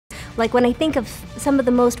Like when I think of some of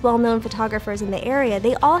the most well-known photographers in the area,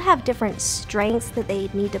 they all have different strengths that they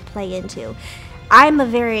need to play into. I'm a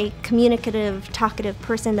very communicative, talkative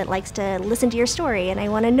person that likes to listen to your story and I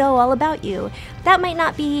want to know all about you. That might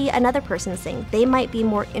not be another person's thing. They might be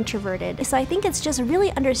more introverted. So I think it's just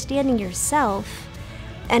really understanding yourself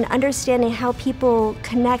and understanding how people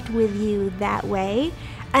connect with you that way,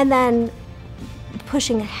 and then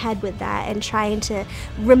pushing ahead with that and trying to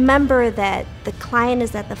remember that the client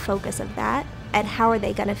is at the focus of that, and how are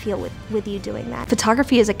they going to feel with you doing that.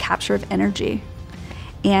 Photography is a capture of energy,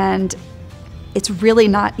 and it's really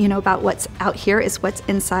not, about what's out here, it's what's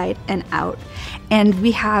inside and out. And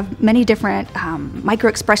we have many different micro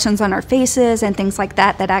expressions on our faces and things like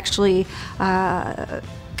that that actually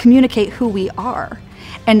communicate who we are.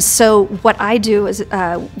 And so what I do is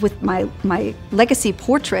with my legacy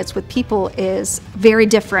portraits with people is very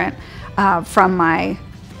different from my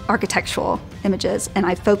architectural images, and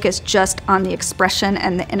I focus just on the expression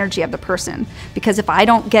and the energy of the person, because if I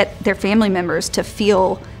don't get their family members to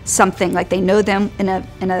feel something like they know them in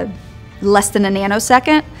a less than a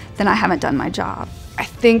nanosecond, then I haven't done my job. I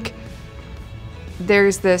think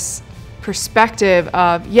there's this perspective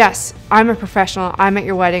of, yes, I'm a professional, I'm at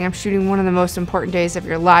your wedding, I'm shooting one of the most important days of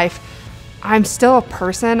your life. I'm still a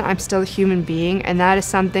person, I'm still a human being, and that is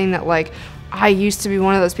something that, like, I used to be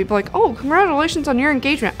one of those people like, oh, congratulations on your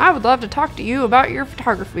engagement. I would love to talk to you about your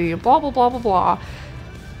photography, blah, blah, blah, blah, blah.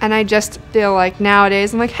 And I just feel like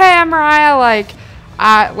nowadays I'm like, hey, I'm Mariah, like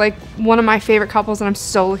one of my favorite couples, and I'm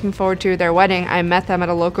so looking forward to their wedding. I met them at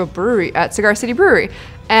a local brewery, at Cigar City Brewery.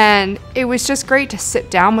 And it was just great to sit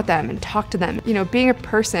down with them and talk to them. Being a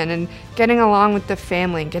person and getting along with the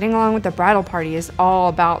family, getting along with the bridal party is all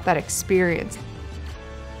about that experience.